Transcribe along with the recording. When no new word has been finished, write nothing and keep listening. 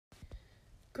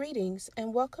Greetings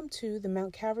and welcome to the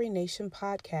Mount Calvary Nation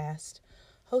podcast,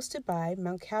 hosted by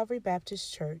Mount Calvary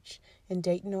Baptist Church in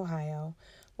Dayton, Ohio,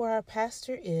 where our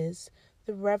pastor is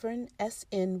the Reverend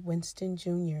S.N. Winston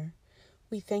Jr.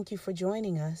 We thank you for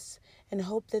joining us and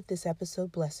hope that this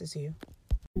episode blesses you.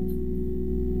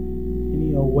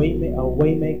 Any a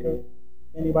waymaker?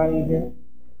 Anybody here?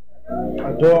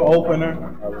 A door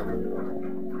opener?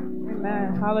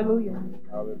 Amen. Hallelujah.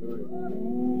 Hallelujah.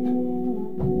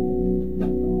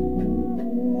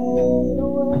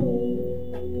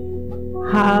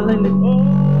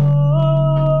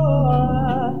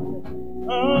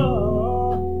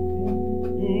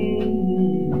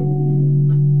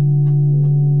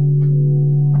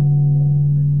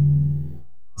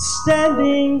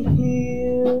 Standing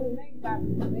here,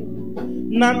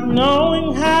 not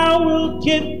knowing how we'll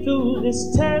get through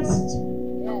this test.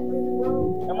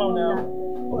 Come on now.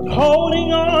 But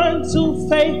holding on to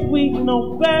faith we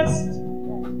know best.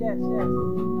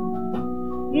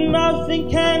 Nothing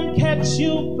can catch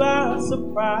you by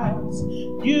surprise.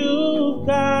 You've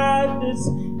got this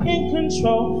in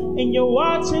control, and you're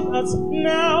watching us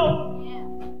now.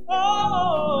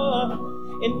 Oh,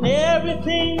 and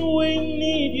everything we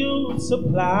need you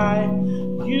supply.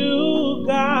 You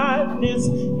got this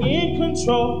in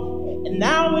control, and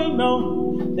now we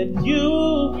know that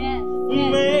you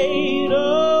made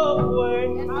a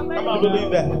way. Come on,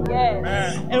 believe that.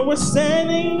 Yes. And we're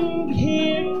standing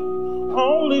here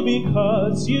only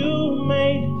because you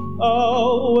made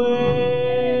a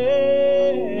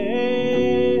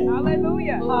way.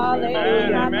 Hallelujah.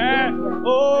 Hallelujah. Amen.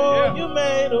 Oh, you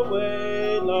made a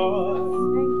way, Lord.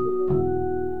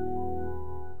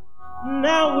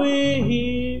 Now we're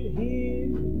here,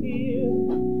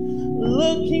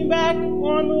 looking back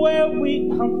on where we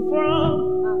come from.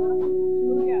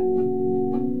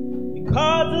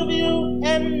 Because of you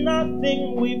and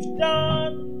nothing we've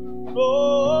done,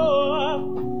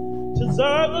 oh, to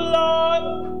serve the Lord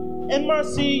and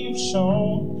mercy you've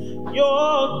shown.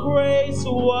 Your grace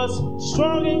was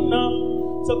strong enough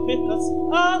to pick us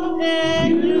up,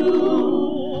 and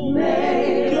you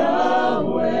made a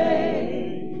way.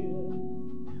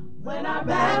 When our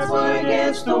backs were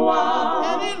against the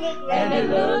wall, and it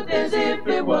looked as if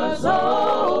it was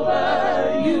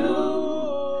over,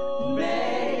 you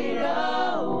made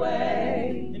a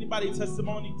way. Anybody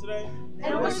testimony today?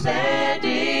 And we're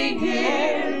standing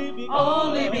here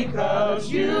only because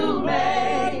you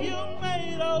made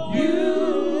a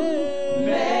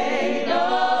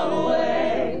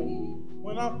way.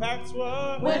 When our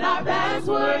backs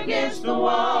were against the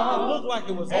wall, it looked like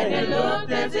it was and over. it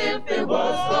looked as if it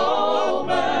was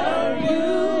over,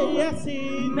 you Yes,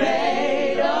 he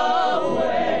made a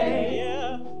way.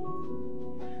 Yeah.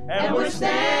 And we're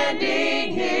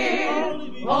standing here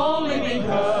only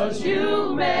because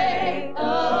you made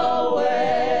a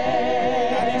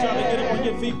way. I need y'all to get up on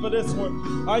your feet for this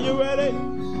one. Are you ready?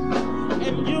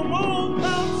 And you move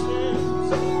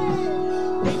mountains,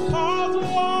 you cause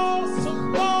walls to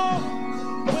fall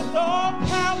with all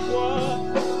power.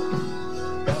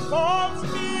 Performs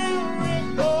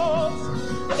miracles.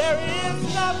 There is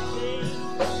nothing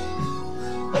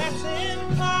that's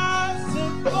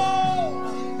impossible.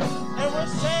 And we're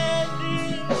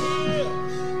standing here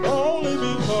only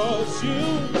because you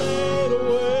made a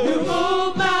way. You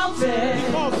move mountains,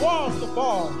 You cause walls to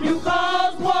fall. you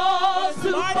cause walls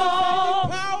to Mighty fall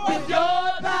power. with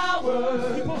your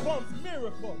power. He performs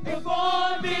miracles.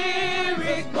 Perform Nothing too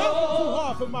miracles.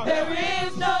 hard for my There God.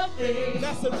 is nothing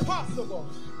That's impossible.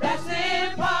 that's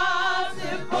impossible.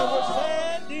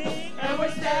 And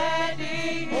we're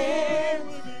standing here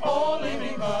only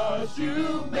because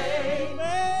you made.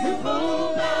 You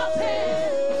move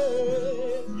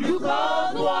mountains, you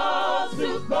cause walls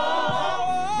to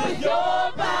fall with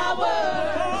your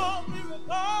power.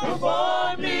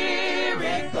 Perform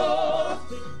miracles.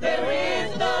 There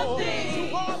is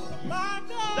nothing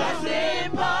that's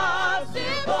impossible.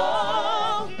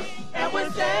 And we're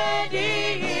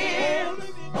standing here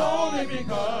only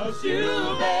because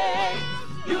you made.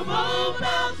 You move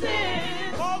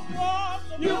mountains,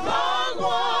 you cause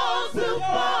walls to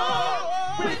fall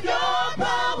with your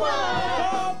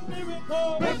power.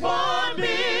 Perform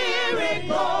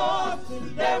miracles.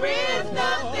 There is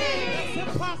nothing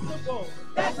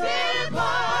that's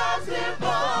impossible.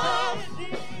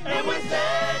 And we're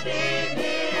standing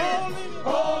here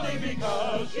only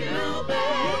because you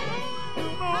made.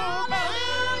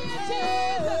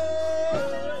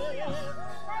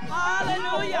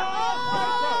 Hallelujah.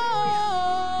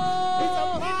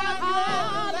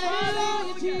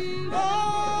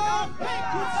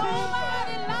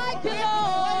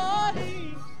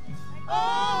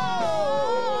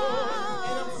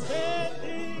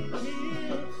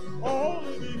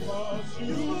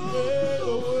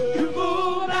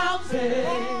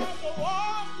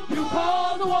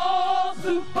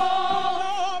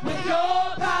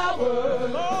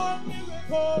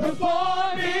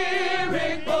 Perform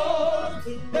miracles.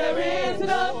 There is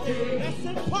nothing that's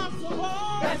impossible.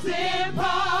 That's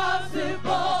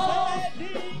impossible.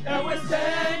 And we're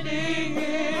standing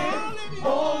here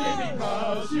only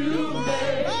because you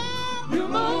made. You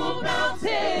move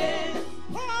mountains.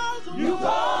 You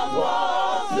cause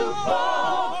walls to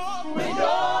fall with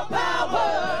your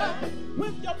power.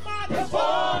 With your mighty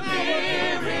Perform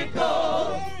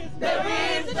miracles. There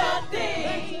is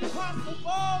nothing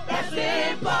that's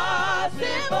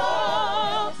impossible.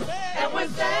 And we're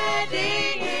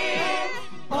standing here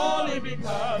only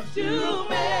because you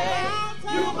made.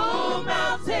 You move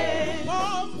mountains.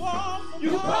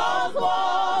 You cause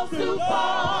walls to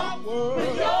fall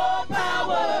with your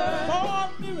power.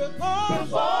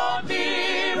 Perform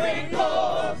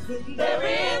miracles. There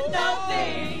is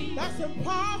nothing that's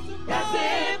impossible.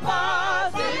 that's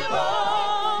impossible.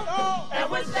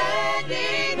 And we're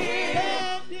standing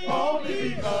here only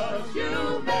because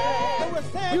you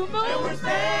made. You move. And we're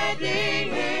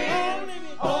standing here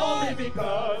only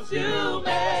because you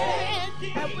made.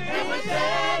 And we're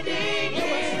standing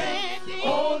here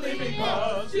only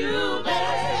because you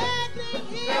made.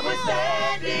 And we're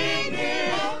standing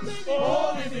here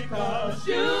only because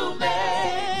you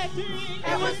made.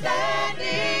 And we're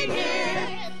standing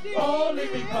here only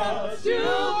because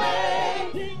you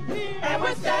made. And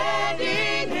we're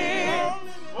standing here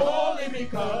only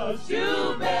because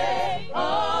you made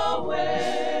a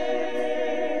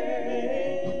way.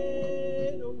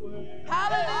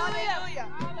 Hallelujah.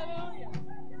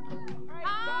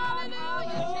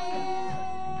 Hallelujah.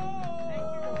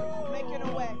 Making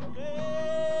a way.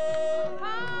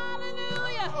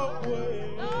 Hallelujah.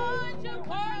 Lord, you're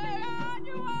worthy. Lord,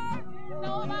 you're worthy.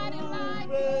 Nobody like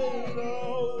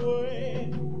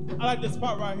I like this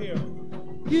part right here.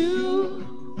 you.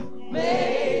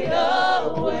 Made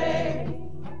a way.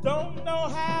 Don't know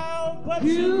how, but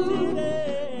You did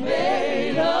it.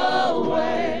 made a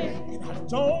way. And I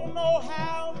don't know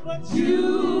how, but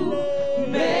You did it.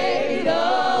 made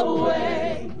a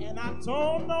way. And I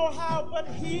don't know how, but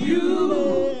he You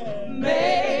did it.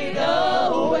 made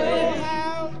a way.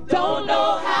 Don't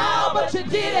know how, but you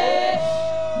did it.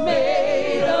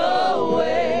 Made a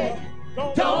way.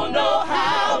 Don't know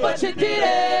how, but you did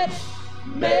it.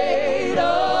 Made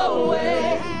a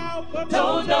way.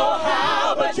 Don't know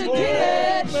how, but you did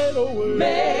it.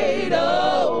 Made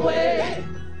a way.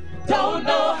 Don't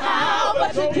know how,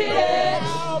 but you did it.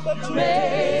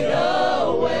 Made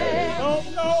a way. Don't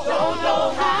know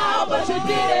how, but you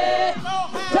did it.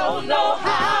 Don't know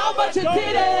how, but you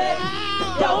did it.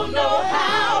 Don't know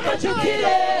how, but you did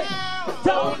it.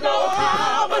 Don't know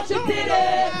how, but you did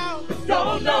it.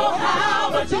 Don't know how,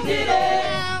 but you did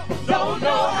it. Don't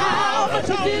know how, but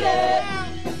you did it.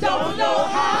 Don't know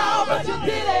how, but you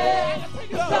did it.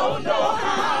 Don't know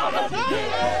how, but you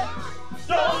did it.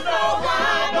 Don't know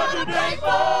why, but I'm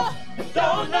grateful.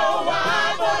 Don't know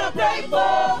why, but I'm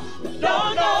grateful.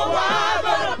 Don't know why,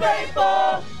 but I'm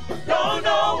grateful. Don't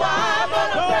know why, but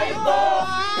I'm grateful.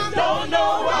 Don't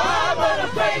know why, but I'm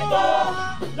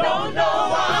grateful. Don't know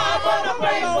why, but I'm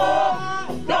grateful.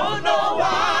 Don't know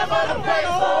why, but I'm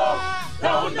grateful.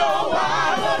 Don't know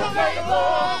why, but I'm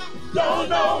grateful. Don't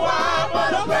know why,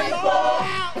 but I'm grateful.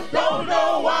 Don't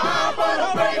know why, but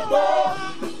I'm grateful.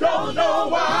 Don't know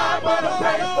why, but I'm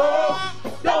grateful.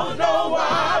 Don't know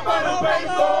why, but I'm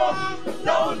grateful.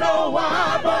 Don't know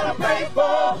why, but I'm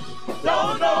grateful.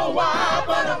 Don't know why,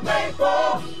 but I'm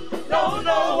grateful. Don't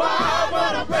know why,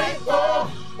 but I'm grateful.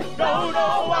 Don't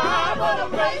know why, but I'm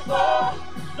grateful.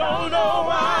 Don't know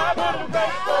why, but I'm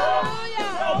grateful.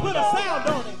 Put a sound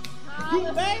on it. You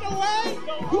made a way.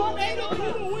 You made it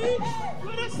through the week.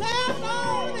 Put a sound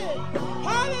on it.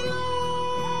 Hallelujah.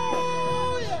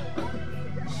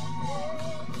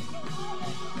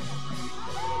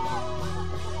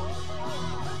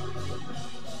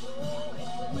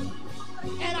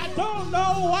 And I don't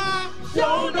know why.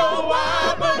 Don't know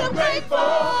why, but I'm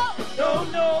grateful.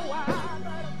 Don't know why.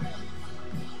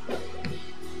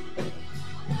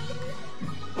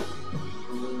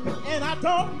 And I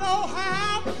don't know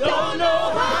how. Don't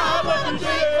know how, but I'm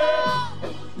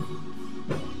grateful.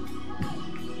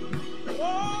 Oh,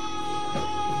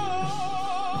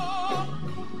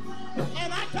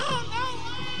 and I don't know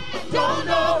why. Don't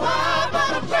know why, but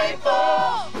I'm grateful.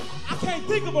 I can't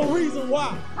think of a reason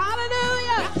why.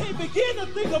 Hallelujah. I can't begin to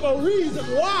think of a reason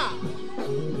why.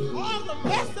 All the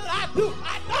best that I do,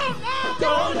 I don't know.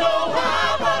 Don't know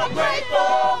why, but I'm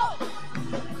grateful.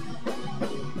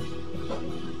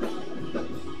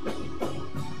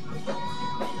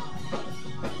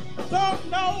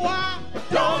 Don't know why.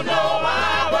 Don't know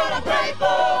why, but I'm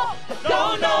grateful.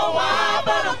 Don't know why,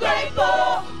 but I'm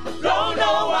grateful. Don't know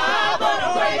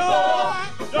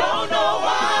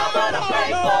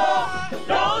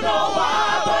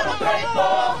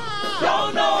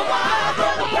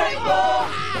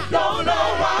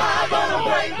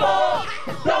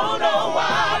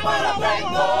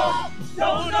grateful.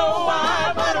 Don't know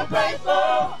why, but I'm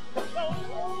grateful.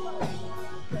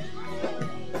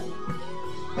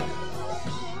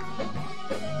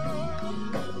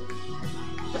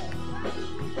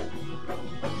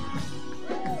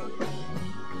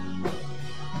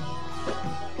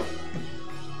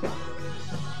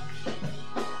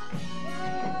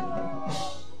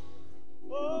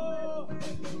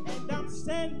 And I'm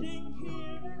standing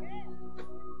here,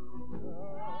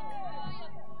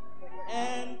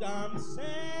 and I'm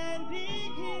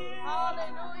standing here.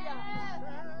 Hallelujah.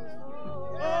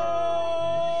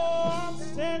 Oh, I'm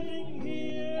standing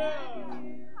here.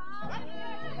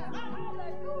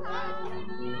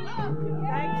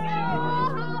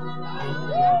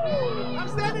 I'm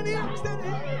standing here, I'm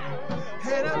standing here.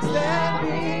 And I'm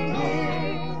standing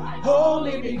here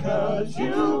only because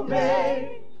you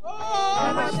made.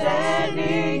 And I'm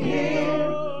standing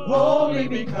here only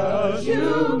because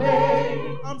you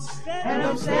made. And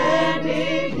I'm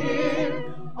standing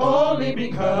here only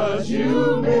because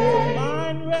you made.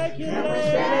 And I'm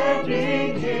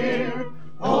standing here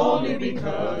only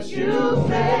because you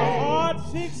made.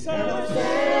 And I'm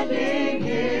standing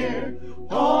here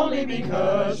only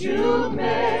because you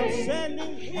made.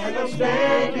 And I'm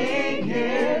standing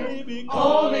here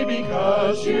only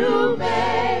because you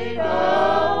made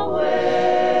a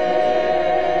way.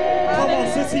 Come on,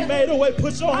 since he made a way,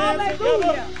 put your hands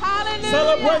together. Hallelujah.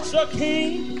 Celebrate your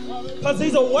King, because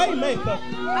he's a way maker.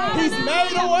 He's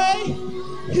made a way.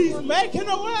 He's making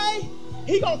a way.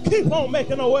 He's going to keep on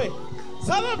making a way.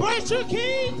 Celebrate your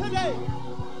King today.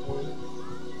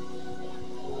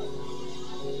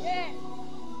 Yeah.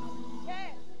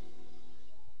 Yeah.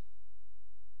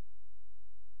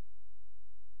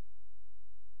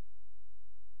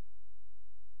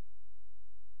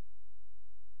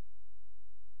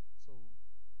 So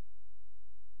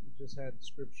we just had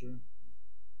scripture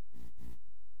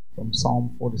from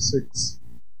Psalm 46.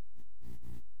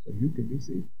 So you can be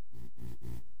seated.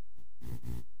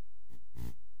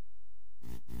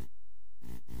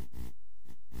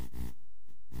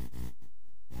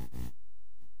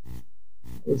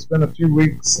 It's been a few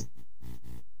weeks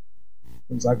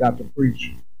since I got to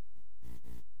preach.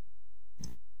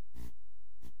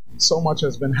 And so much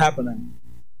has been happening.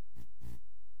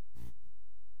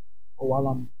 While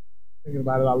I'm thinking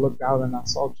about it, I looked out and I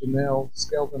saw Janelle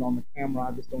Skelton on the camera.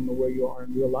 I just don't know where you are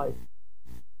in real life.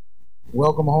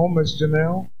 Welcome home, Miss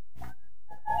Janelle.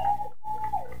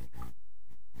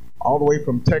 All the way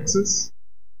from Texas.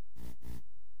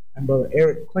 And Brother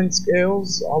Eric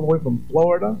Clinkscales, all the way from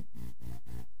Florida.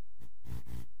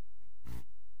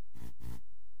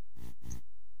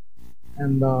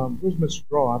 And where's Miss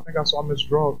Draw? I think I saw Miss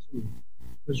Draw too.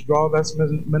 Miss Draw, that's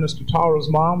Minister Tara's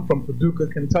mom from Paducah,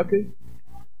 Kentucky.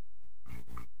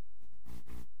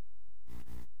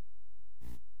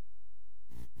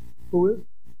 Who is?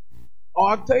 Oh,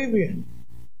 Octavian.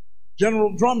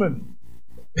 General Drummond.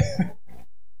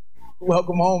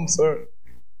 Welcome home, sir.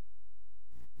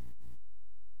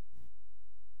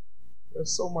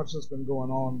 There's so much that's been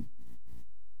going on.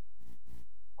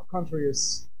 Our country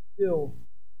is still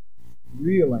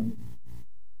reeling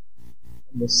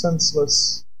from the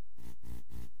senseless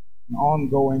and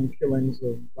ongoing killings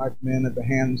of black men at the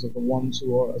hands of the ones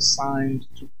who are assigned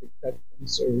to protect and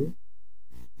serve.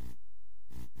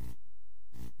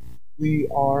 We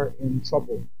are in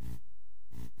trouble.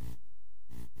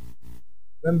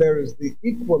 Then there is the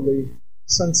equally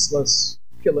senseless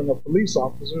killing of police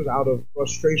officers out of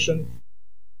frustration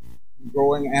and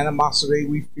growing animosity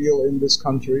we feel in this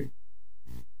country.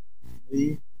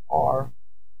 We are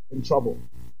in trouble.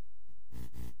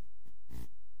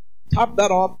 Top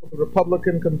that off with the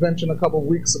Republican convention a couple of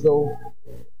weeks ago.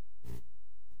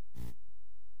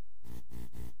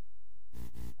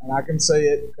 And I can say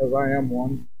it because I am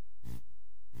one.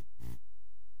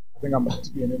 I think I'm about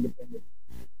to be an independent.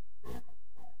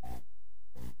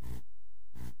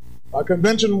 A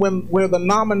convention where the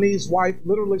nominee's wife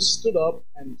literally stood up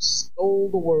and stole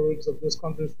the words of this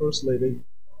country's first lady.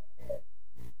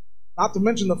 Not to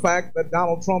mention the fact that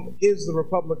Donald Trump is the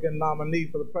Republican nominee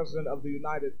for the President of the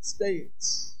United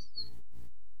States.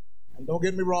 And don't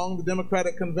get me wrong, the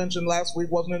Democratic convention last week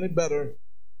wasn't any better.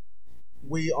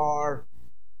 We are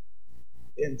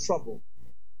in trouble.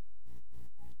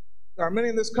 There are many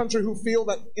in this country who feel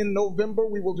that in November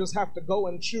we will just have to go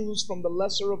and choose from the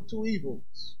lesser of two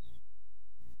evils.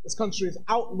 This country's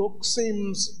outlook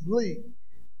seems bleak.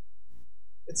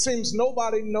 It seems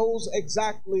nobody knows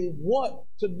exactly what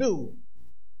to do,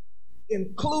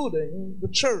 including the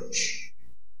church.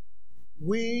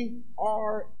 We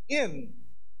are in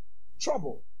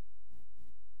trouble.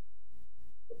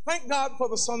 But thank God for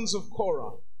the sons of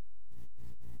Korah.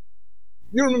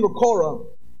 You remember Korah.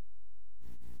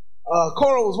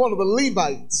 Korah was one of the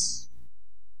Levites,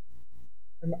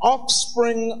 an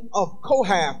offspring of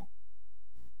Kohath,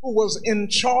 who was in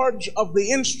charge of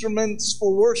the instruments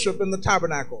for worship in the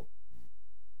tabernacle.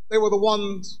 They were the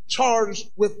ones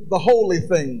charged with the holy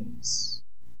things.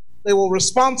 They were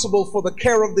responsible for the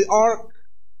care of the ark,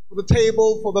 for the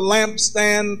table, for the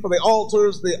lampstand, for the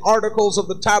altars, the articles of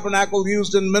the tabernacle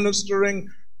used in ministering,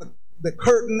 the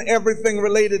curtain, everything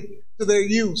related to their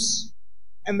use.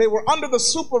 And they were under the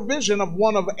supervision of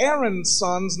one of Aaron's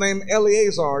sons named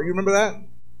Eleazar. You remember that?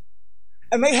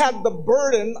 And they had the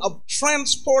burden of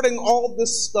transporting all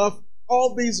this stuff,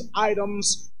 all these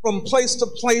items from place to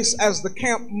place as the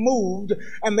camp moved.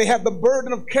 And they had the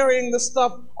burden of carrying this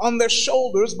stuff on their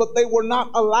shoulders, but they were not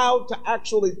allowed to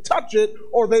actually touch it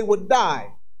or they would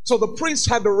die. So the priests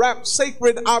had to wrap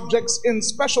sacred objects in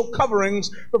special coverings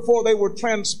before they were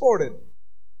transported.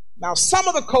 Now, some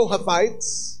of the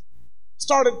Kohathites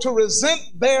started to resent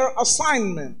their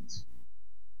assignment.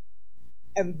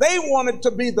 And they wanted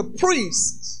to be the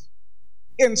priests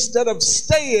instead of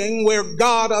staying where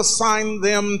God assigned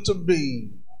them to be.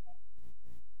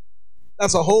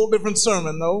 That's a whole different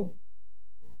sermon, though.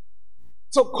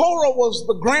 So Korah was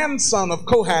the grandson of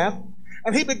Kohath,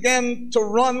 and he began to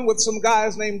run with some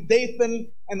guys named Dathan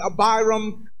and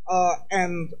Abiram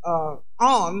and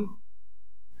On.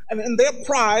 And in their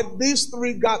pride, these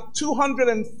three got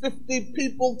 250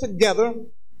 people together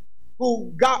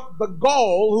who got the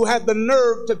gall, who had the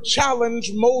nerve to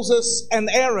challenge Moses and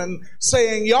Aaron,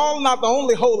 saying, y'all not the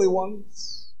only holy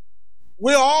ones.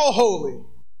 We're all holy.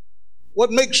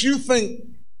 What makes you think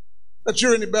that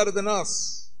you're any better than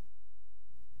us?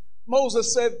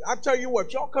 Moses said, I tell you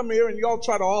what, y'all come here and y'all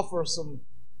try to offer some,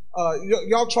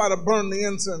 y'all try to burn the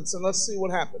incense and let's see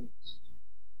what happens.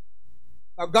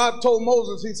 Now God told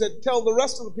Moses, he said, tell the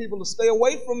rest of the people to stay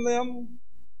away from them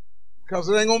because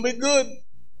it ain't going to be good.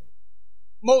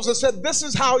 Moses said, this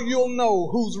is how you'll know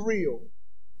who's real.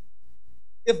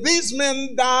 If these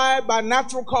men die by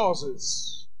natural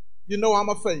causes, you know I'm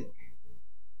a fake.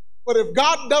 But if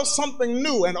God does something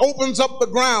new and opens up the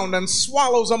ground and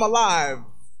swallows them alive,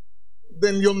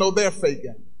 then you'll know they're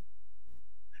faking.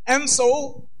 And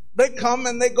so they come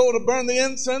and they go to burn the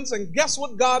incense, and guess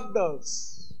what God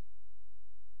does?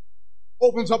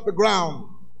 Opens up the ground,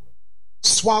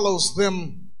 swallows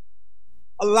them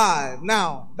alive.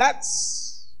 Now, that's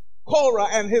Korah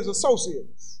and his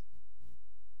associates.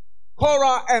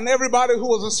 Korah and everybody who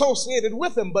was associated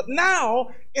with him. But now,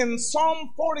 in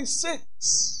Psalm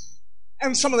 46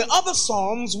 and some of the other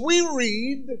Psalms, we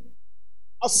read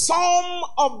a psalm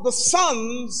of the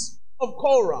sons of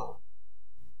Korah.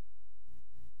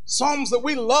 Psalms that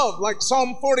we love, like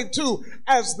Psalm 42,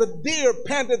 as the deer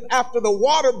panteth after the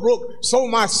water brook, so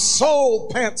my soul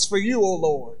pants for you, O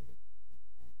Lord.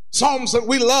 Psalms that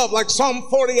we love, like Psalm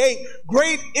 48,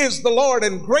 great is the Lord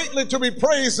and greatly to be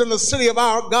praised in the city of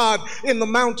our God, in the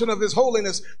mountain of his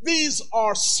holiness. These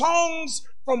are songs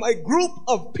from a group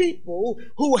of people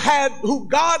who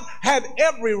God had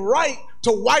every right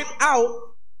to wipe out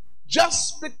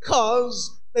just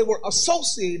because they were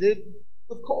associated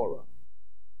with Korah.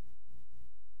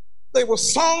 They were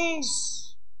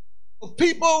songs of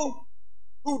people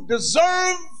who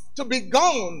deserved to be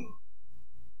gone,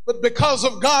 but because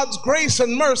of God's grace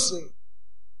and mercy,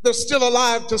 they're still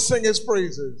alive to sing his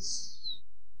praises.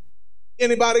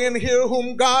 Anybody in here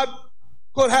whom God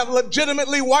could have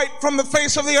legitimately wiped from the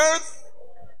face of the earth?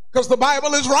 Because the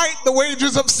Bible is right, the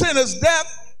wages of sin is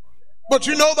death. But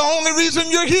you know the only reason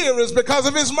you're here is because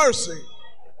of his mercy.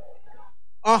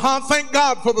 Thank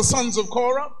God for the sons of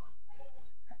Korah.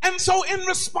 And so in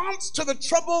response to the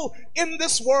trouble in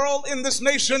this world, in this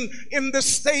nation, in this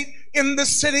state, in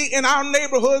this city, in our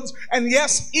neighborhoods, and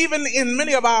yes, even in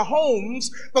many of our homes,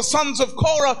 the sons of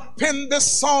Korah penned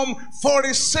this Psalm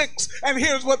 46. And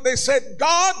here's what they said: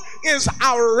 God is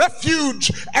our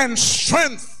refuge and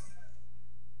strength,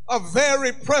 a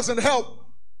very present help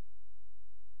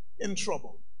in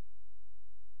trouble.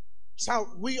 So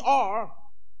we are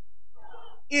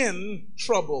in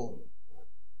trouble.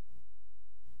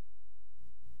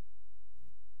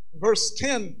 Verse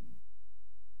 10,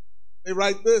 they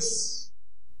write this: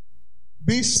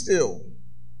 be still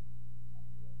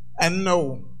and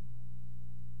know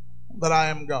that I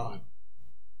am God.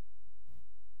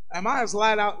 Am I as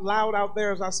loud out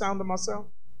there as I sound to myself?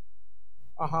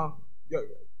 I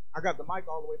got the mic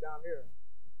all the way down here.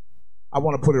 I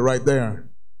want to put it right there.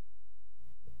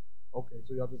 Okay,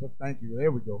 so y'all just have, thank you.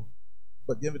 There we go.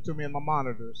 But give it to me in my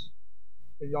monitors.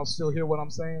 Can y'all still hear what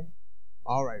I'm saying?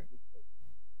 All right.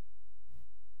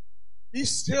 Be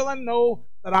still and know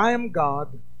that I am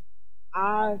God.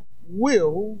 I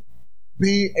will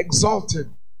be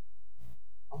exalted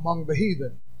among the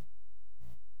heathen.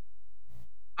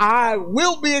 I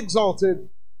will be exalted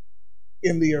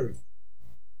in the earth.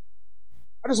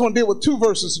 I just want to deal with two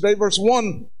verses today, verse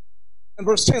 1 and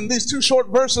verse 10. These two short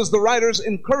verses, the writers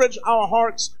encourage our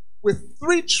hearts with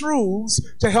three truths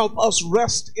to help us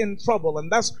rest in trouble.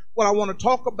 And that's what I want to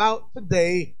talk about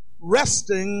today,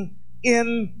 resting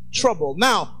in trouble.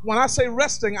 Now, when I say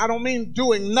resting, I don't mean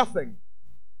doing nothing.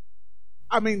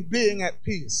 I mean being at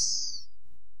peace.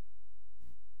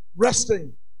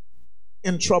 Resting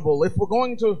in trouble. If we're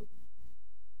going to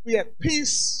be at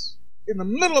peace in the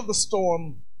middle of the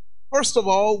storm, first of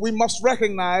all, we must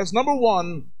recognize, number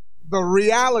one, the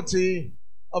reality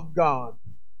of God.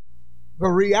 The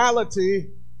reality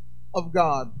of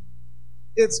God.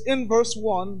 It's in verse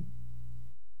 1.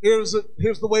 Here's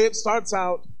the way it starts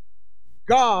out.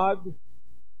 God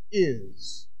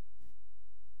is.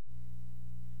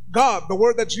 God, the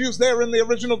word that's used there in the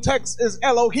original text is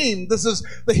Elohim. This is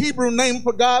the Hebrew name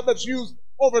for God that's used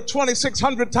over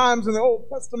 2,600 times in the Old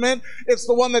Testament. It's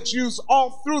the one that's used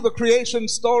all through the creation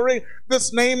story.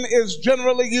 This name is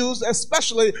generally used,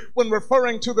 especially when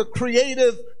referring to the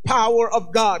creative power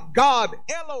of God. God,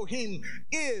 Elohim,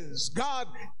 is. God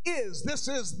is. This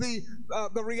is the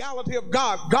reality of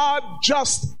God. God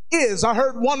just is. I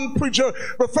heard one preacher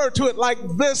refer to it like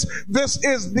this. This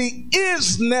is the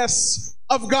isness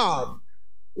of God.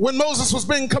 When Moses was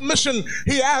being commissioned,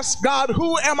 he asked God,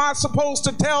 who am I supposed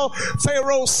to tell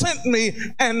Pharaoh sent me?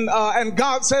 And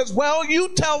God says, well,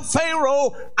 you tell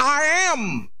Pharaoh, I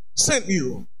am sent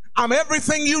you. I'm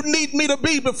everything you need me to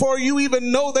be before you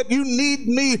even know that you need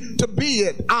me to be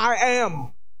it. I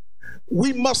am.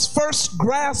 We must first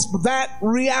grasp that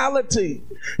reality.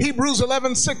 Hebrews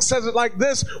 11:6 says it like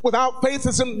this: without faith,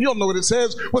 you'll know what it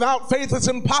says. Without faith, it's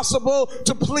impossible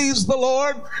to please the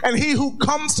Lord. And he who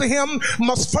comes to him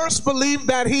must first believe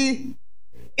that he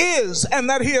is, and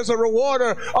that he is a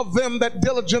rewarder of them that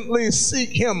diligently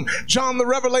seek him. John the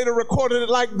Revelator recorded it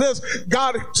like this: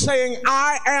 God saying,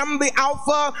 I am the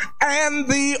Alpha and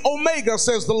the Omega,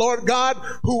 says the Lord God,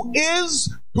 who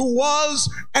is, who was,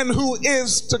 and who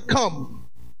is to come.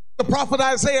 The prophet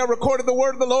Isaiah recorded the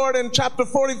word of the Lord in chapter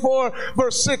 44,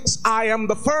 verse 6. I am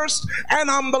the first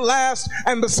and I'm the last,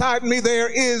 and beside me there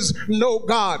is no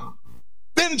God.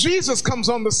 Then Jesus comes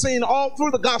on the scene all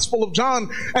through the Gospel of John,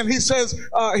 and he says,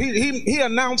 he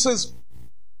announces,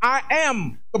 I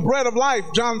am the bread of life.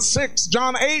 John 6,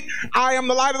 John 8, I am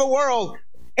the light of the world.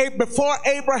 Before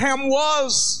Abraham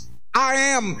was, I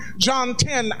am. John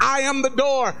 10, I am the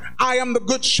door. I am the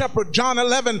good shepherd. John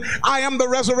 11, I am the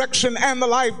resurrection and the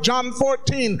life. John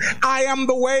 14, I am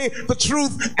the way, the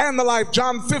truth, and the life.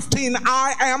 John 15,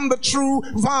 I am the true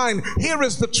vine. Here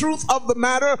is the truth of the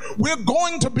matter. We're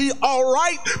going to be all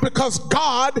right because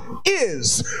God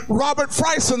is. Robert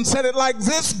Fryson said it like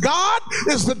this: God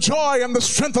is the joy and the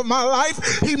strength of my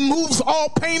life. He moves all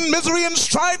pain, misery, and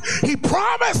strife. He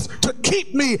promised to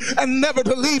keep me and never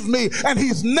to leave me, and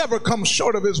he's never come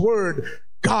short of his word.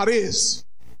 God is.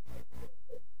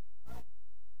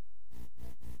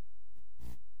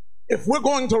 If we're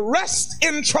going to rest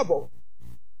in trouble,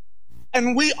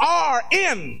 and we are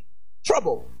in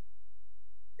trouble,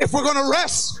 if we're going to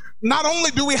rest, not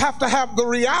only do we have to have the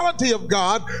reality of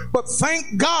God, but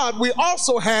thank God we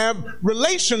also have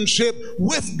relationship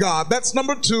with God. That's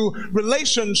number 2,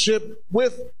 relationship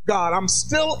with God. I'm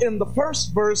still in the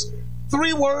first verse,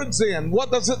 3 words in.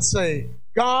 What does it say?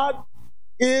 God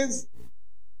is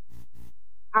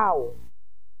our.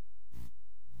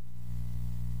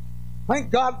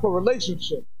 Thank God for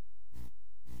relationship.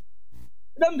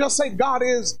 It doesn't just say God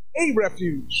is a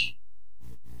refuge.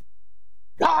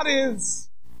 God is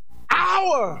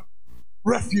our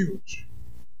refuge.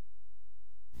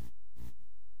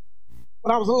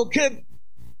 When I was a little kid,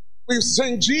 we used to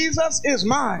sing, Jesus is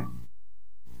mine.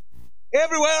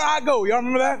 Everywhere I go, y'all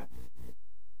remember that?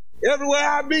 Everywhere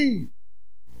I be,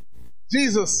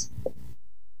 Jesus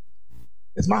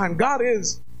is mine. God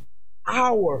is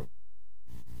our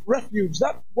refuge.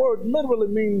 That word literally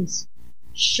means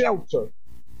shelter.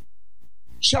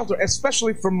 Shelter,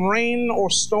 especially from rain or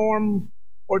storm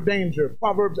or danger.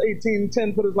 Proverbs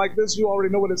 18:10 put it like this. You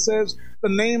already know what it says. The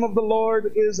name of the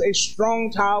Lord is a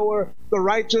strong tower. The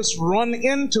righteous run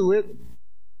into it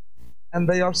and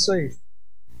they are safe.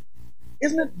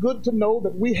 Isn't it good to know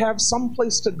that we have some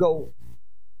place to go?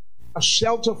 A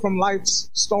shelter from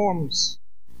life's storms.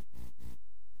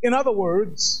 In other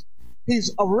words,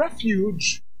 he's a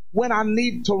refuge when I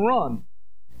need to run.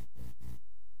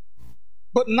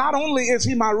 But not only is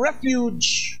he my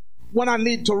refuge when I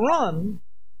need to run,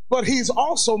 but he's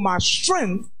also my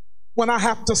strength when I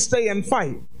have to stay and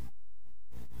fight.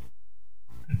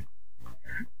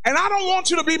 And I don't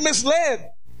want you to be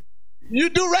misled. You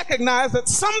do recognize that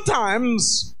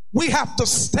sometimes we have to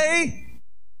stay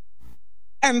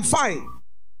and fight.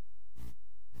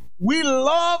 We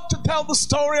love to tell the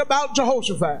story about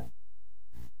Jehoshaphat,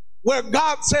 where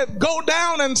God said, go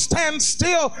down and stand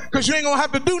still because you ain't going to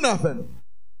have to do nothing.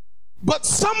 But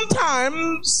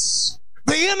sometimes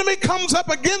the enemy comes up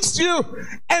against you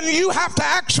and you have to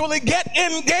actually get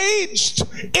engaged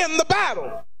in the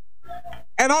battle.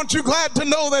 And aren't you glad to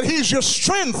know that he's your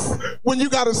strength when you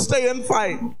got to stay and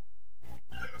fight?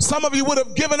 Some of you would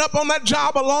have given up on that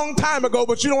job a long time ago,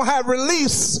 but you don't have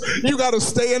release. You got to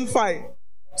stay and fight.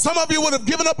 Some of you would have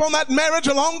given up on that marriage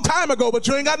a long time ago, but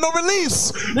you ain't got no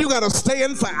release. You got to stay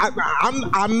and fight.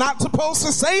 I'm not supposed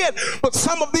to say it, but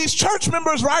some of these church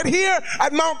members right here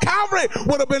at Mount Calvary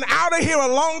would have been out of here a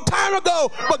long time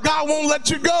ago, but God won't let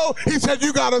you go. He said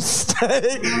you got to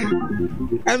stay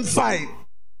and fight.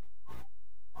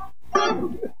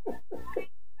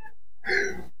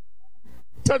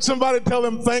 Touch somebody, tell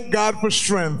them, thank God for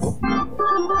strength,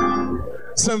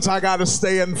 since I got to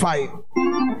stay and fight.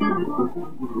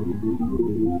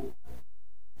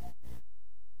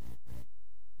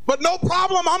 But no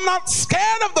problem, I'm not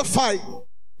scared of the fight.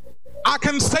 I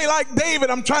can say like David,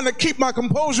 I'm trying to keep my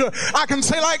composure. I can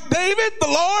say like David, the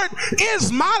Lord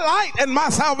is my light and my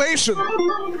salvation.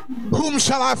 Whom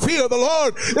shall I fear? The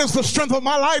Lord is the strength of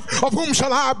my life. Of whom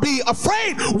shall I be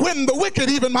afraid? When the wicked,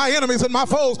 even my enemies and my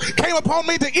foes, came upon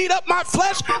me to eat up my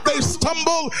flesh, they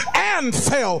stumbled and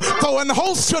fell. Though an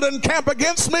host should encamp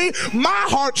against me, my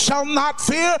heart shall not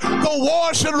fear. Though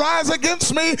war should rise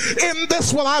against me, in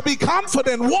this will I be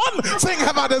confident. One thing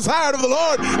have I desired of the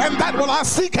Lord, and that will I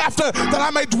seek after, that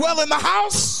I may dwell in the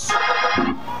house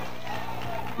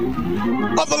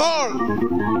of the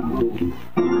Lord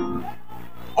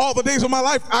all the days of my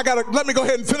life. Let me go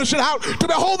ahead and finish it out. To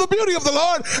behold the beauty of the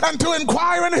Lord and to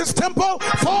inquire in his temple,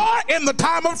 for in the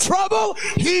time of trouble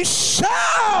he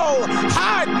shall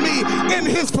hide me in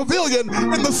his pavilion.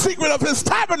 In the secret of his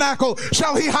tabernacle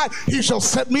shall he hide. He shall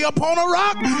set me upon a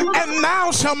rock, and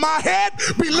now shall my head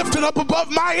be lifted up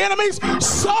above my enemies.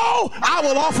 So I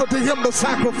will offer to him the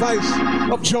sacrifice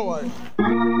of joy.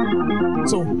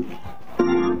 So,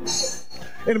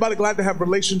 anybody glad to have a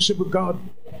relationship with God?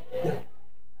 Yeah.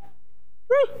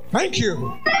 Thank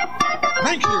you.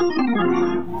 Thank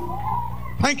you.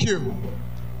 Thank you.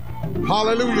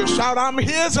 Hallelujah. Shout, I'm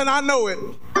his and I know it.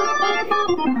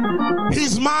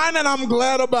 He's mine and I'm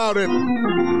glad about it.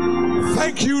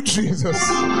 Thank you, Jesus.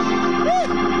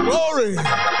 Glory.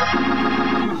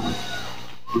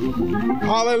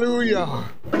 Hallelujah.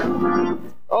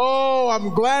 Oh, I'm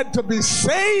glad to be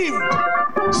saved,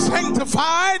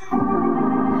 sanctified.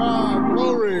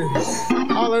 Glory.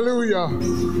 Hallelujah.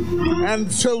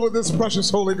 And filled with this precious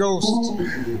Holy Ghost.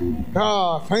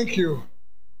 Thank you.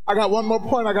 I got one more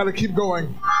point. I got to keep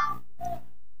going.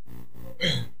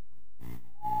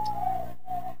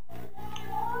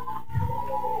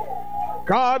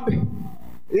 God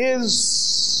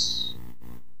is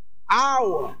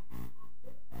our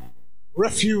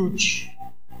refuge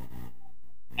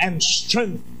and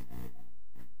strength,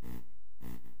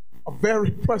 a very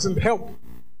present help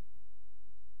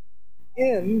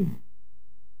in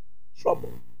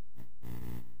trouble.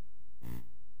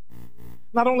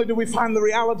 Not only do we find the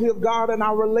reality of God and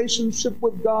our relationship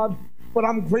with God, but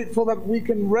I'm grateful that we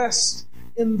can rest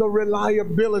in the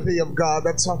reliability of God.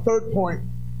 That's our third point.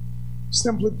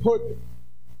 Simply put,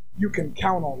 you can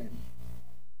count on him.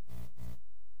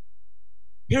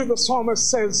 Here the psalmist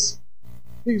says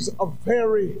he's a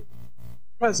very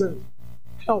present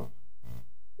help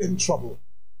in trouble.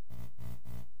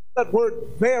 That word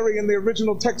very in the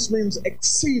original text means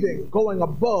exceeding, going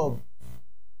above.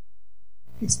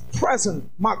 He's present,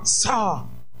 matzah,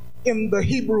 in the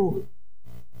Hebrew.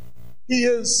 He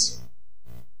is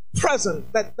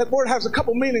present. That word has a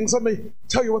couple meanings. Let me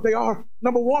tell you what they are.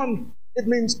 Number one, it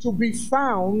means to be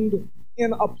found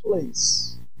in a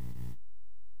place.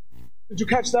 Did you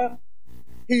catch that?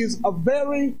 He's a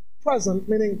very present,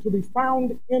 meaning to be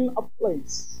found in a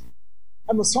place.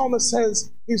 And the psalmist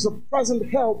says he's a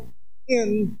present help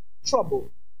in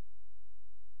trouble.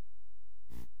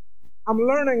 I'm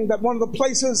learning that one of the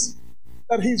places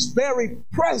that he's very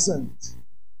present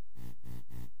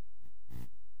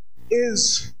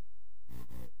is,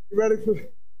 you ready for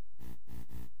it?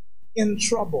 In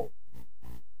trouble.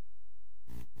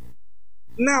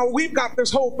 Now we've got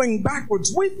this whole thing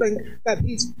backwards. We think that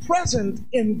he's present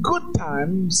in good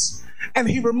times and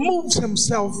he removes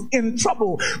himself in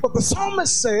trouble. But the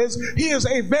psalmist says he is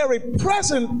a very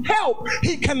present help.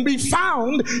 He can be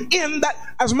found in that.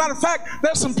 As a matter of fact,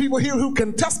 there's some people here who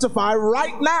can testify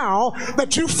right now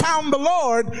that you found the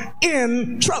Lord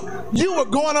in trouble. You were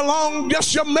going along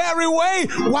just your merry way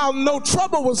while no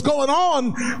trouble was going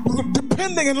on,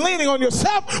 depending and leaning on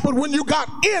yourself. But when you got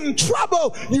in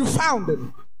trouble, you found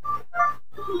him.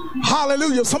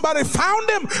 Hallelujah. Somebody found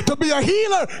him to be a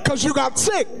healer because you got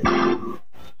sick.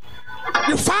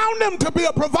 You found him to be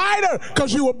a provider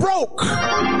because you were broke.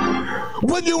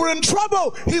 When you were in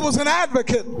trouble, he was an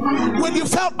advocate. When you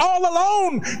felt all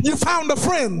alone, you found a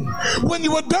friend. When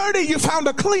you were dirty, you found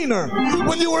a cleaner.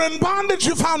 When you were in bondage,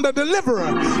 you found a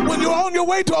deliverer. When you were on your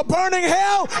way to a burning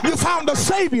hell, you found a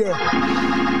savior.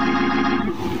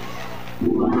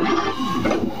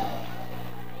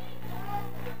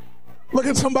 Look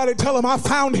at somebody, tell him, I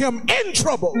found him in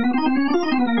trouble.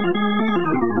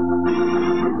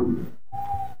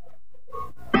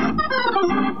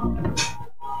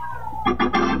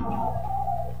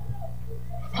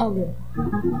 Found him.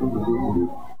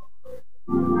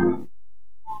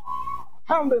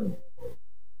 Found him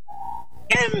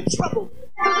in trouble.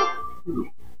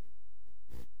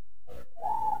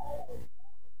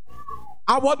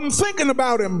 I wasn't thinking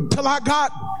about him till I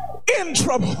got in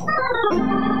trouble.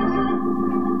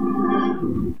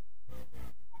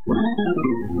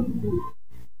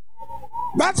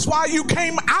 That's why you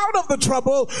came out of the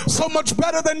trouble so much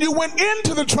better than you went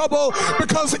into the trouble,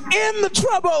 because in the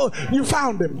trouble you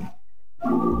found him.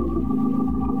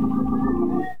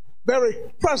 Very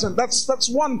present. That's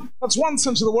one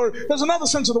sense of the word. There's another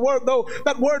sense of the word, though.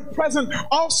 That word present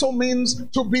also means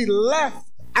to be left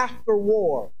after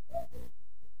war.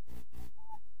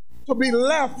 To be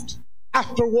left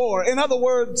after war. In other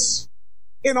words,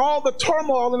 in all the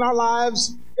turmoil in our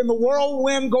lives, in the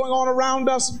whirlwind going on around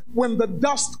us, when the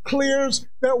dust clears,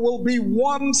 there will be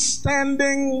one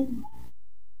standing.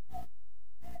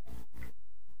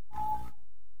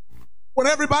 When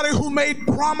everybody who made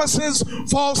promises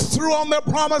falls through on their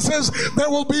promises, there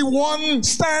will be one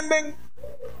standing.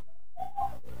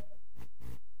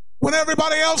 When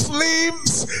everybody else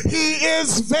leaves, he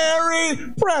is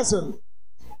very present.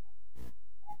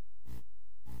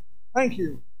 Thank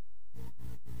you.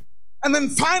 And then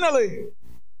finally,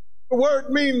 the word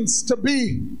means to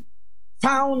be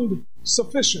found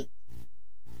sufficient.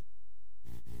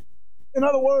 In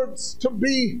other words, to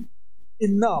be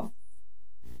enough.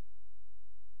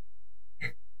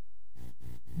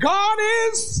 God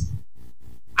is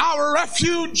our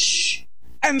refuge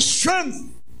and strength.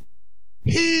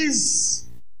 He's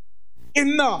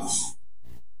enough.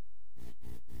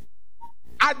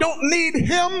 I don't need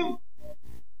him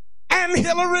and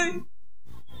Hillary.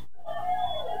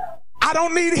 I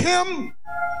don't need him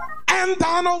and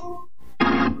Donald.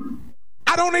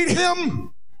 I don't need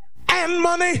him and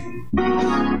money.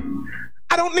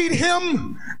 I don't need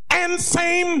him and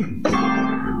fame.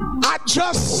 I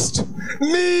just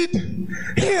need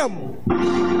him.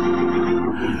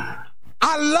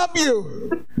 I love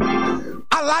you.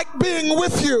 I like being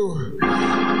with you.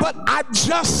 But I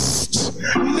just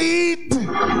need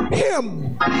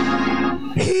him.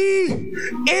 He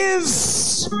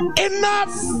is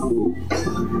enough.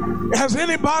 Has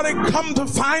anybody come to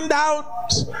find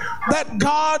out that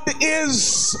God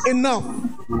is enough?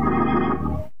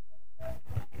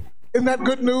 Isn't that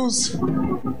good news?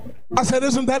 I said,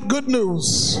 isn't that good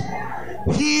news?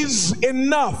 He's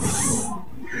enough.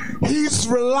 He's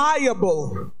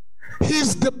reliable.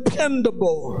 He's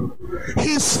dependable.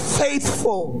 He's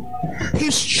faithful.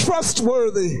 He's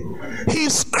trustworthy.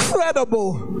 He's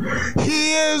credible.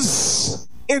 He is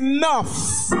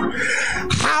enough.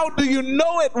 How do you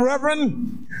know it,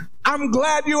 Reverend? I'm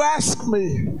glad you asked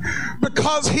me,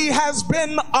 because he has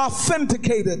been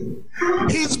authenticated.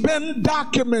 He's been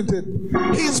documented.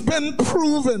 He's been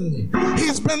proven.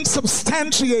 He's been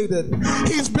substantiated.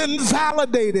 He's been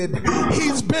validated.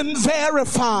 He's been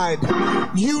verified.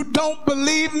 You don't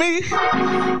believe me?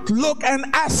 Look and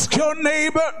ask your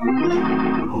neighbor.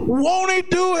 Won't he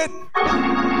do it?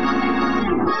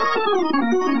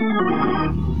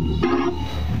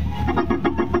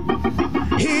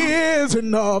 He is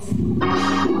enough.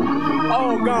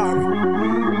 Oh God.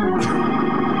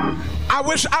 I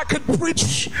wish I could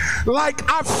preach like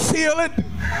I feel it,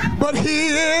 but he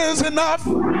is enough.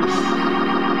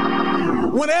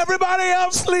 When everybody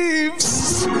else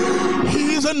leaves,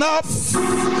 he's enough.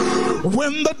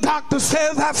 When the doctor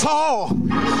says that's all,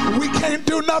 we can't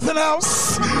do nothing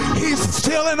else, he's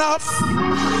still enough.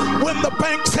 When the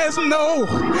bank says no,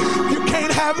 you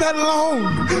can't have that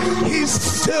loan, he's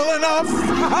still enough.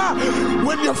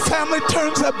 When your family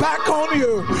turns their back on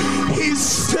you, he's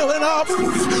still enough.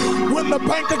 When the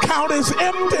bank account is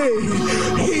empty,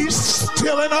 he's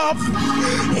still enough.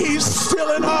 He's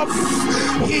still enough.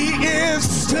 He is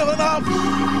still enough.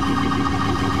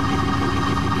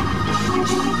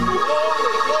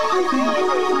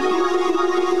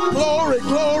 Glory,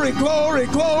 glory, glory,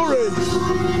 glory.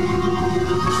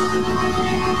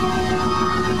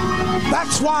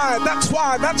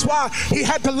 That's why he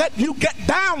had to let you get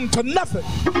down to nothing.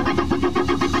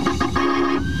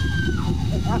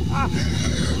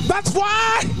 That's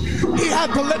why he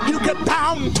had to let you get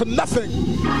down to nothing.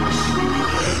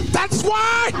 That's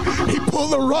why he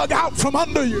pulled the rug out from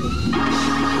under you.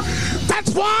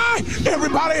 That's why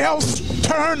everybody else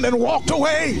turned and walked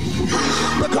away,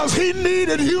 because he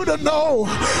needed you to know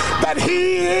that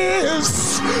he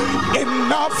is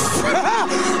enough.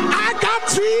 I got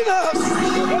Jesus.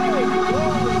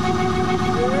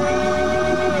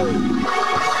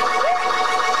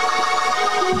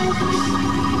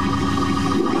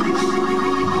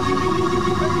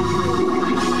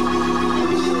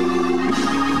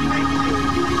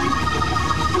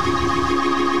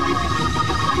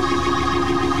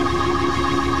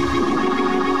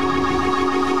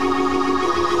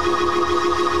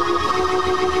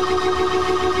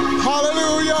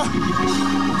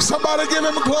 Somebody give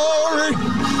him glory.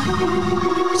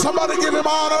 Somebody give him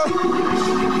honor.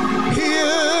 He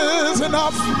is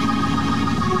enough.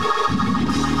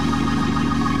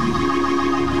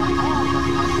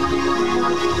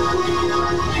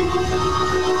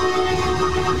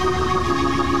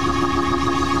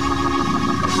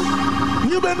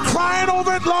 You've been crying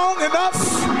over it long enough.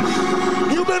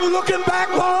 You've been looking back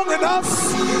long enough.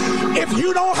 If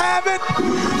you don't have it,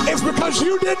 it's because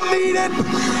you didn't need it.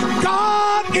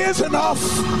 God is enough.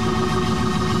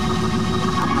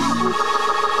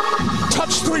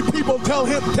 Touch 3 people, tell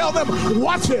them,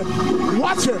 watch him,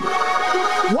 watch him,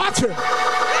 watch him.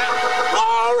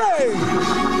 Glory!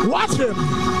 Watch him.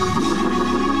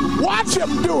 Watch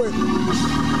him do it.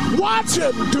 Watch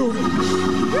him do it.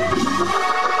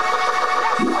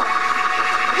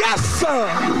 Yes, sir.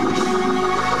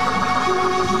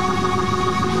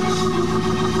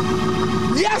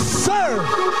 Yes, sir.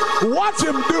 Watch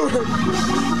him do it.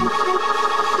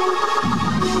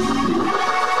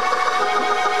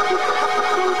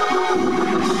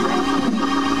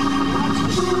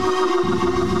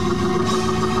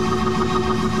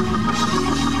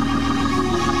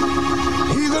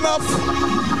 He's enough.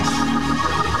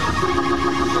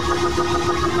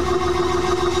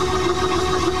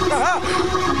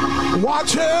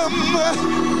 Watch him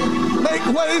make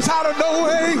ways out of no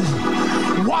way.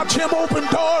 Watch him open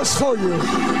doors for you.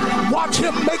 Watch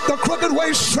him make the crooked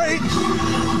way straight.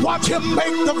 Watch him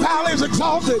make the valleys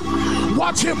exalted.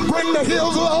 Watch him bring the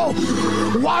hills low.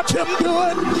 Watch him do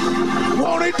it.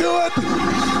 Won't he do it?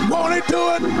 Won't he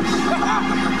do it?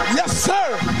 Yes,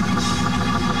 sir.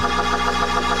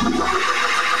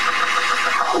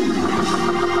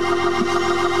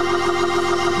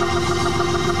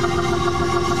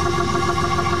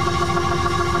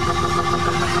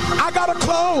 I gotta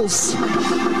close.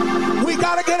 We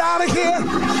gotta get out of here.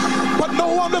 But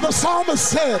no wonder the psalmist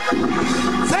said,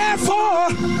 therefore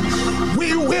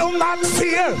we will not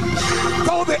fear,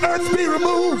 though the earth be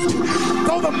removed,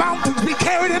 though the mountains be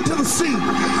carried into the sea,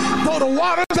 though the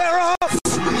waters thereof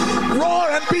roar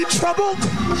and be troubled,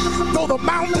 though the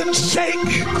mountains shake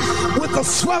with the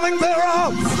swelling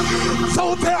thereof,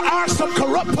 though there are some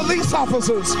corrupt police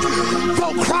officers,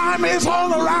 though crime is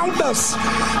all around us,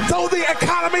 though the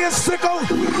economy is fickle,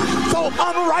 though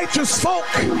unrighteous folk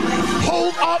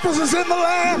hold offices in the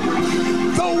land,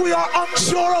 though we are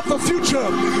unsure of the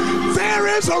future, there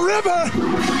is a river,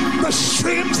 the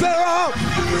streams thereof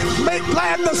make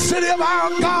glad the city of our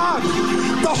God,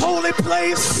 the holy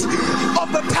place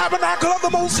of the tabernacle of the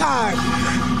Most High.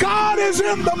 God is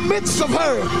in the midst of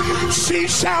her. She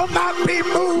shall not be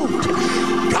moved.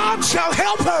 God shall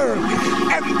help her,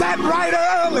 and that right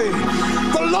early.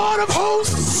 The Lord of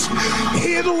hosts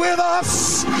is with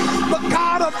us. The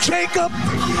God of Jacob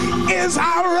is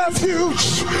our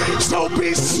refuge. So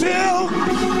be still.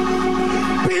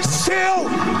 Be still.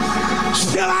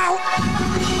 Chill out.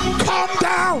 Calm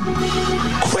down.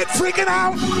 Quit freaking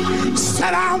out.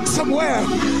 Sit down somewhere.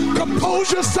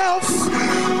 Compose yourself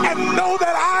and know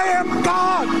that I am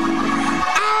God.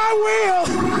 I will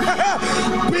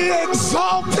be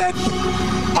exalted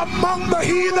among the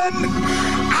heathen.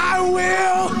 I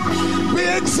will be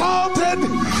exalted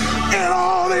in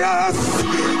all the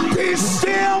earth. Be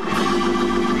still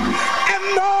and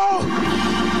know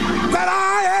that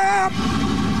I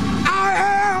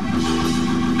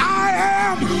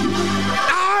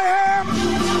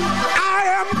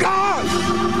am God,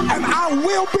 and I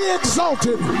will be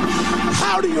exalted.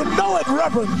 How do you know it,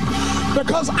 Reverend?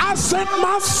 Because I sent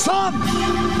my son,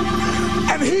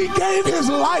 and he gave his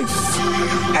life,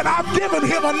 and I've given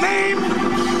him a name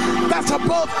that's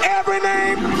above every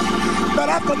name, that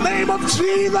at the name of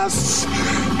Jesus,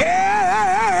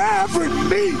 every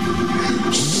knee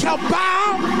shall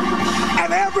bow,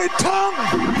 and every tongue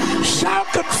shall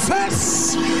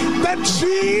confess that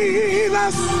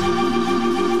Jesus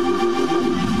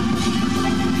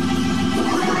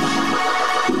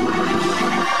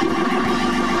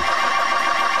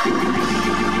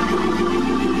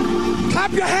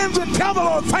clap your hands and tell the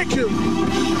Lord, thank you.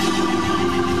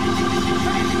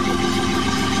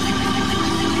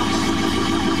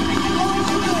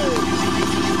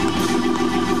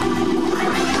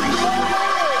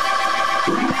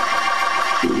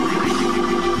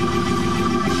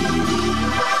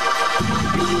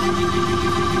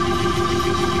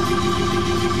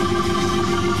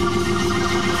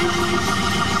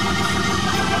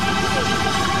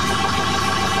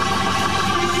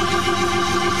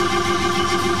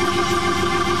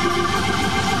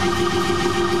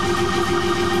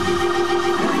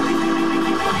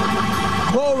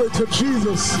 Glory to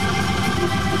Jesus.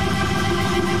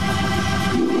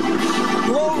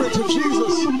 Glory to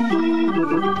Jesus.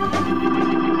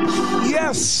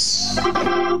 Yes,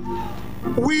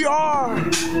 we are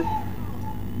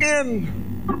in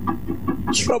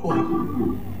trouble.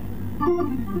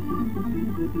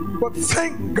 But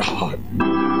thank God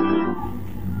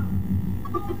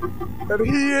that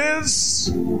He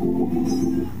is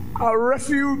our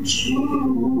refuge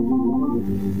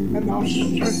and our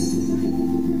strength.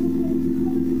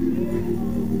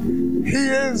 He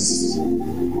is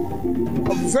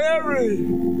a very,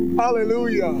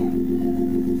 hallelujah,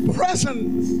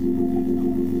 present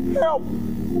help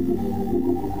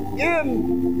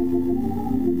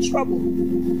in trouble.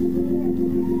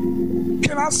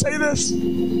 Can I say this?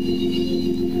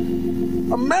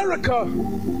 America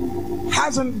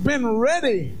hasn't been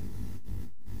ready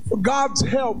for God's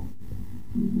help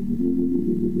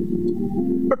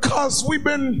because we've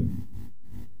been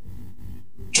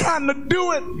trying to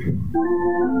do it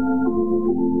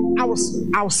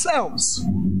ourselves.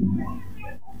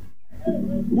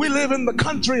 We live in the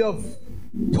country of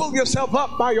pull yourself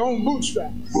up by your own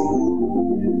bootstraps.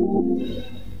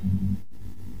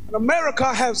 And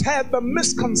America has had the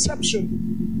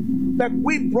misconception that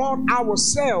we brought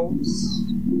ourselves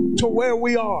to where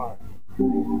we are.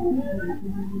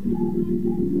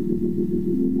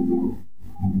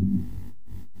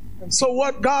 And so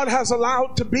what God has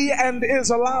allowed to be and is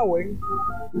allowing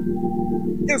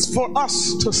is for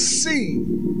us to see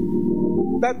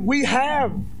that we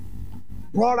have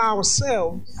brought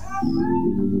ourselves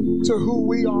to who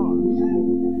we are.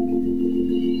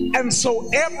 And so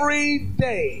every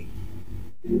day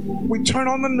we turn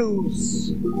on the news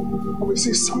and we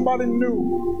see somebody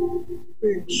new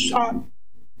being shot,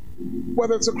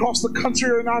 whether it's across the country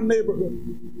or in our neighborhood.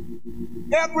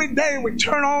 Every day we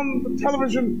turn on the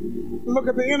television, look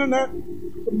at the internet,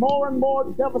 the more and more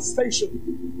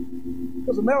devastation.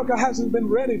 Because America hasn't been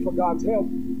ready for God's help.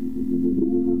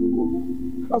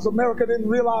 Because America didn't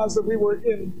realize that we were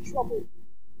in trouble.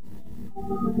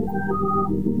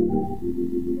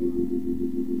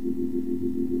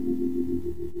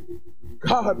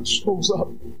 God shows up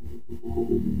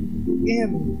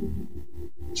in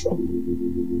trouble.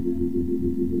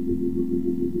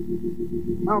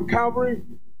 Mount Calvary,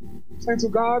 saints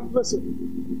of God,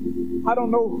 listen, I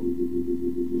don't know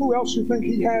who else you think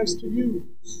He has to use.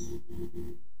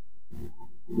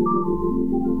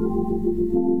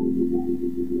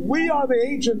 We are the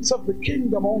agents of the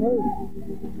kingdom on earth.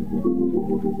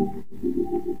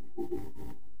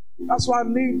 That's why I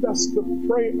need us to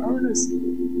pray earnestly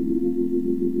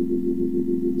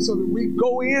so that we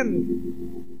go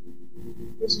in.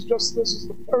 This is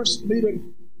the first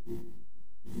meeting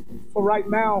for right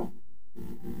now.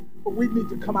 But we need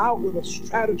to come out with a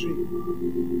strategy,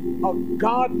 a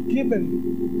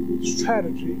God-given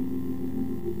strategy.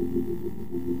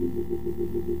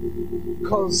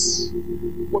 Because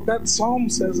what that psalm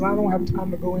says, and I don't have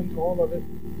time to go into all of it,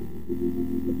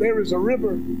 but there is a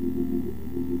river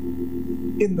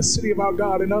in the city of our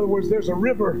God. In other words, there's a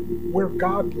river where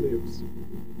God lives.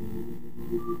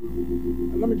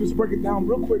 And let me just break it down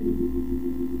real quick.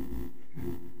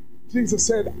 Jesus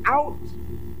said, out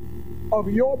of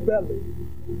your belly,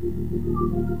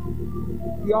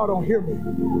 y'all don't hear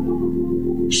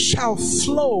me, shall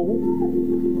flow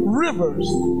rivers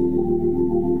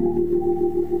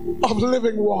of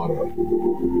living water.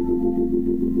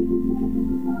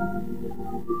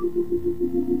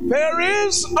 There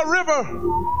is a river,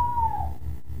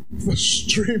 the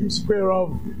streams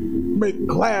whereof make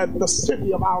glad the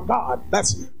city of our God.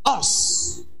 That's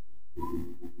us.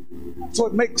 So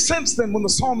it makes sense then when the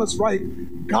psalmist writes,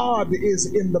 God is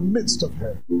in the midst of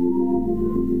her.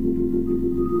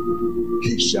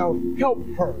 He shall help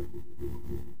her.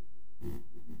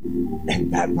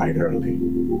 And that right early.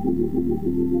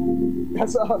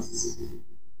 That's us.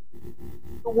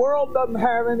 The world doesn't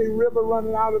have any river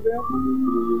running out of them.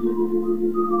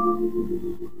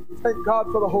 Thank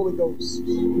God for the Holy Ghost.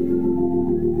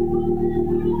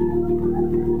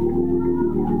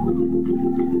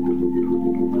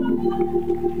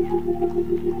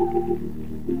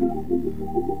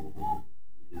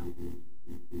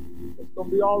 It's going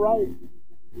to be all right.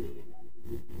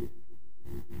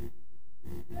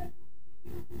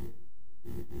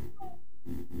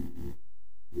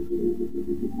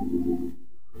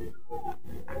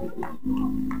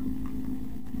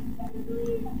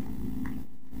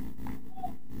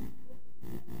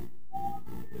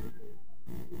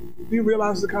 Do you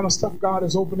realize the kind of stuff God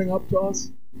is opening up to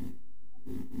us?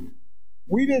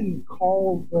 We didn't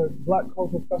call the Black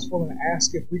Cultural Festival and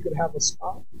ask if we could have a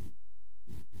spot.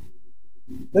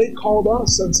 They called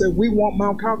us and said, we want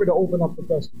Mount Calvary to open up the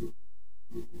festival.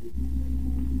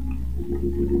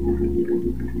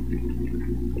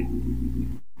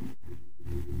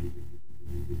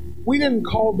 We didn't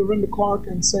call Dorinda Clark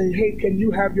and say, hey, can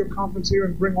you have your conference here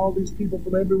and bring all these people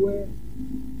from everywhere?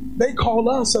 They called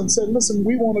us and said, listen,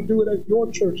 we want to do it at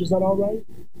your church. Is that all right?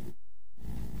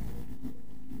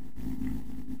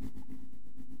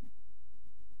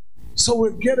 So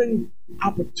we're getting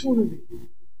opportunity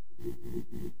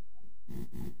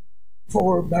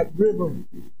for that river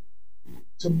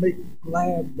to make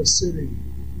glad the city.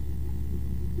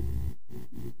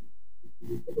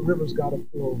 But the river's got to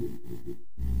flow.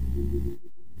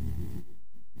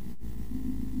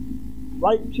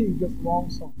 Right key, just wrong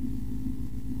song.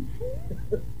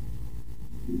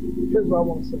 Here's what I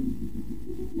want to say.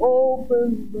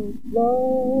 Open the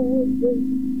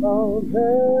floodgates of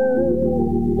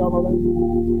heaven. Y'all know that?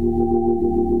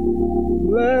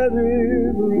 Let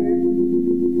it rain.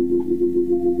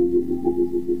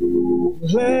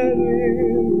 Let it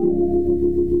rain.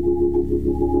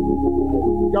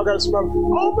 Y'all got to smell it.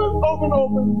 Open, open,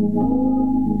 open.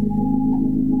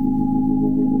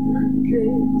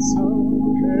 Gates of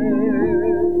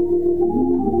heaven.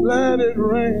 Let it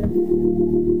rain.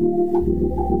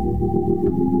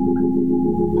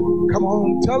 Come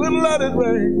on, tell him, let it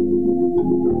rain.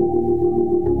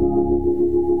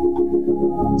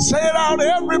 Say it out,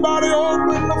 everybody,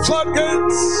 open the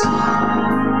floodgates.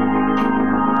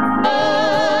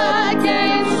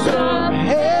 Floodgates of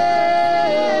heaven.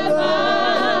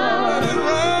 Let it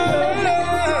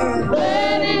rain.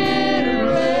 Let it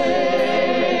rain.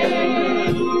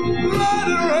 Let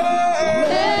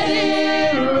it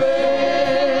rain.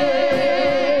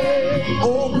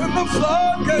 Open the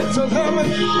floodgates of heaven.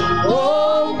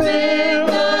 Open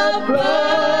the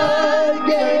floodgates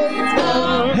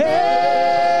of heaven.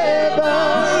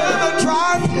 In a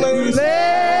dry place.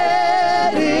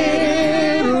 Let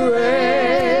it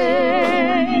rain.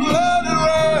 Let it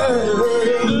rain.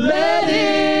 Let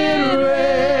it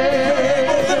rain.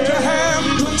 Lift your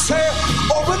hands and say,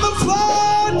 open the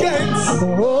floodgates.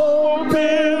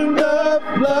 Open the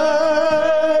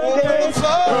floodgates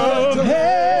of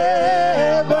heaven.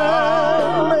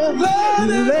 Let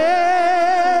it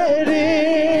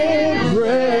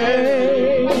rain.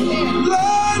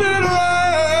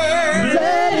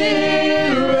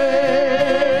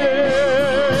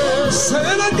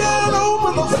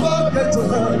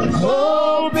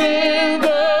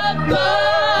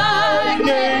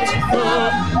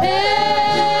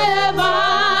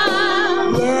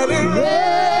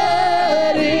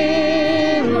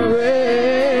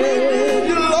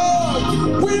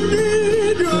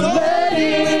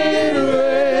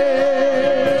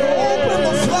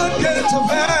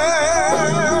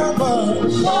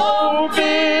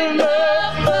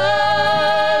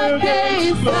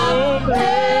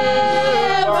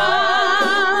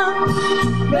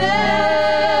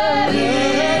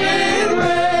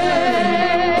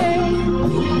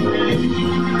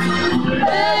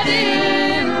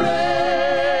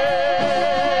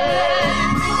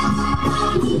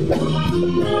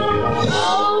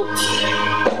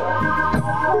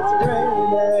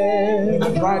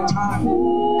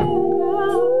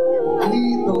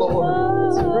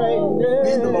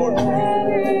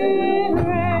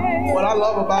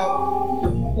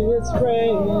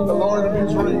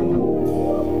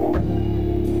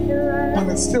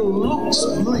 it still looks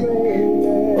bleak,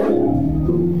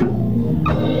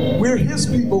 we're His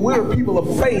people. We're a people of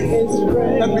faith.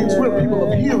 That means we're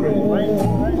people of hearing.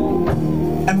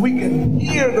 And we can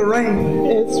hear the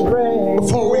rain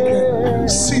before we can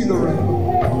see the rain.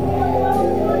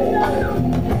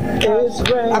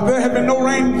 There had been no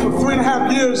rain for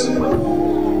 3.5 years.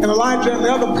 And Elijah and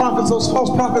the other prophets, those false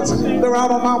prophets, they were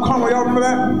out on Mount Carmel. Y'all remember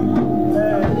that?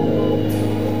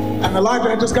 And Elijah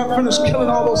had just got finished killing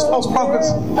all those false prophets.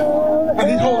 And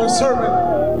he told his servant,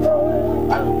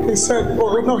 he said,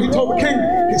 or no, he told the king,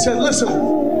 he said, listen,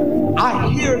 I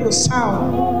hear the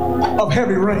sound of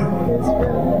heavy rain.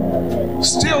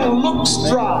 Still looks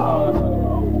dry,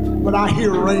 but I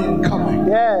hear rain coming.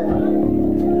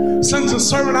 Sends a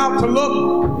servant out to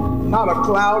look, not a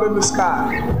cloud in the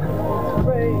sky.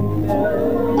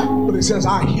 But he says,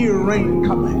 I hear rain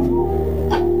coming.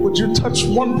 Would you touch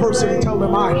one person and tell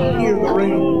them, I hear the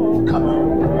rain coming?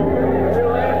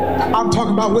 I'm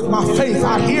talking about with my faith.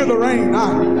 I hear the rain.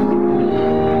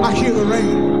 I hear the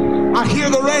rain. I hear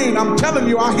the rain. I'm telling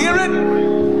you, I hear it.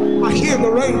 I hear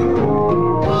the rain.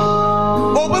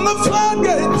 Open the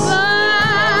floodgates.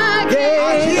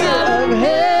 Floodgates of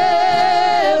heaven.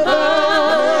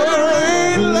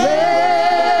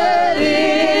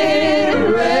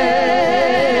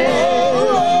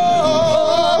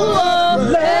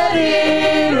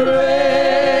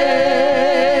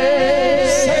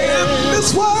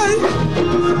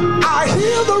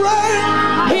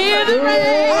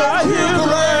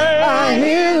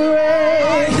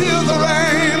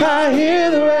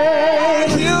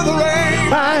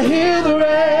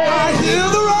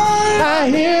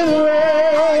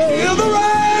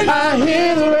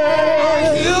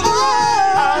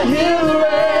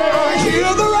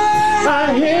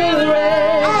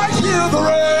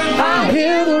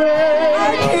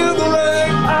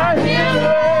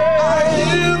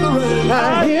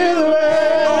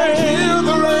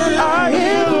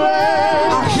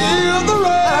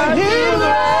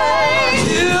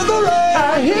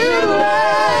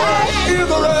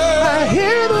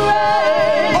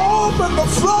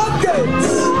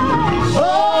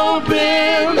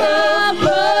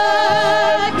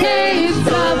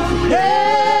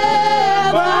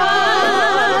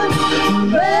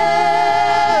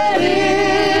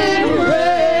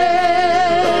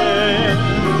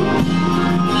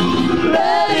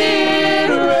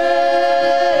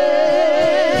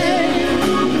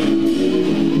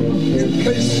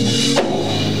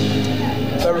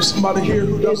 Somebody here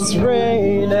who doesn't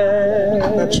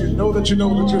know that you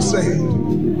know that you're saved.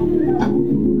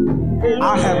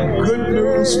 I have good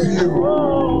news for you.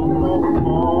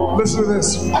 Listen to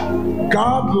this.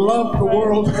 God loved the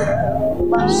world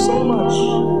so much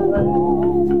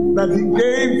that He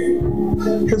gave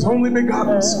His only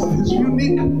begotten Son, His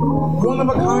unique,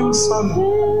 one-of-a-kind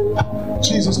Son,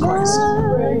 Jesus Christ,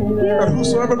 that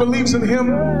whosoever believes in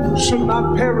Him should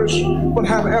not perish but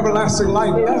have everlasting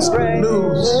life. That's good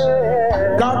news.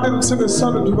 God didn't send His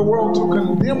Son into the world to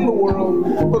condemn the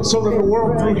world, but so that the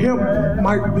world through Him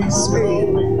might be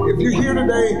saved. If you're here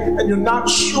today and you're not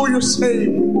sure you're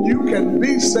saved, you can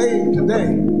be saved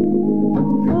today.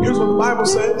 Here's what the Bible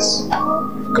says.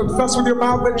 Confess with your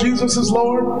mouth that Jesus is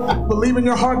Lord. Believe in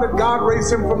your heart that God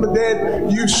raised Him from the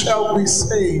dead. You shall be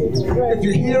saved. If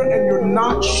you're here and you're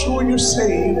not sure you're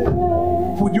saved,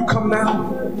 would you come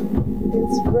now?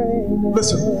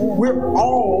 Listen, we're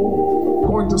all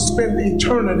going to spend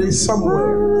eternity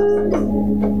somewhere.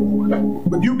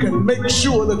 But you can make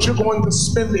sure that you're going to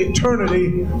spend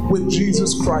eternity with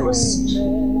Jesus Christ.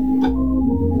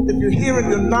 If you're here and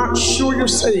you're not sure you're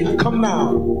saved, come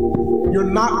now. You're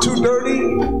not too dirty.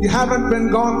 You haven't been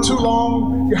gone too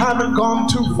long. You haven't gone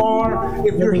too far.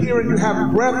 If you're here and you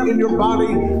have breath in your body,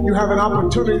 you have an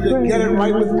opportunity to get it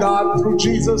right with God through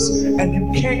Jesus, and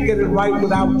you can't get it right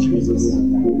without Jesus.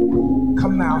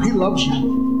 Come now. He loves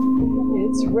you.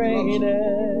 It's raining.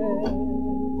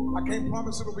 I can't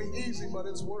promise it'll be easy, but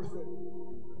it's worth it.